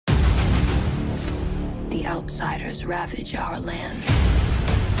outsiders ravage our lands.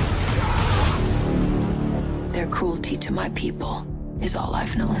 Their cruelty to my people is all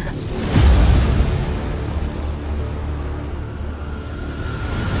I've known.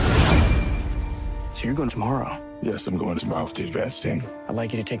 So you're going tomorrow? Yes, I'm going tomorrow with the advance team. I'd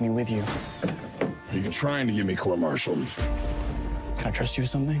like you to take me with you. Are you trying to get me court-martialed? Can I trust you with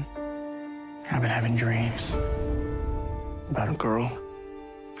something? I've been having dreams about a girl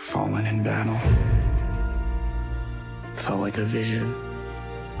falling in battle. Felt like a vision.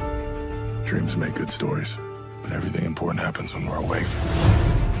 Dreams make good stories, but everything important happens when we're awake.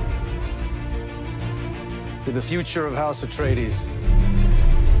 You're the future of House Atreides.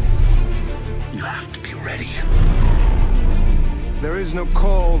 You have to be ready. There is no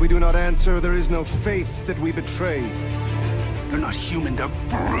call we do not answer. There is no faith that we betray. They're not human, they're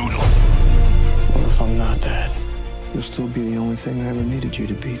brutal. What if I'm not dead? You'll still be the only thing I ever needed you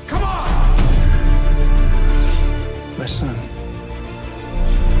to be. Come on! My son.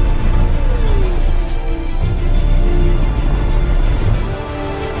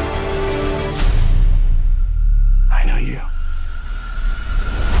 I know you.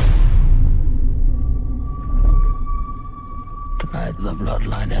 Tonight, the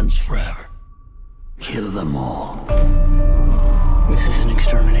bloodline ends forever. Kill them all. This is an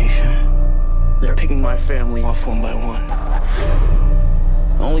extermination. They're picking my family off one by one.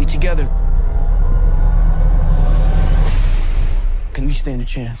 Only together can we stand a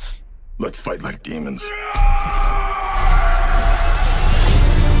chance. Let's fight like demons.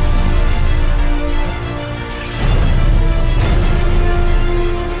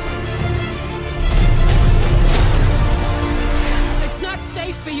 It's not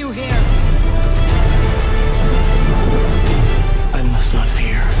safe for you here. I must not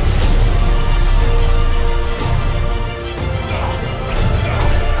fear.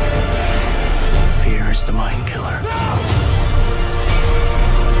 Fear is the mind killer.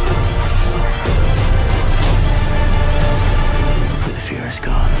 Where the fear is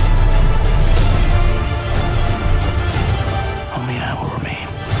gone, only I will remain.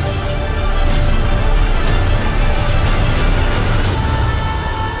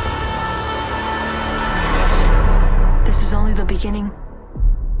 This is only the beginning.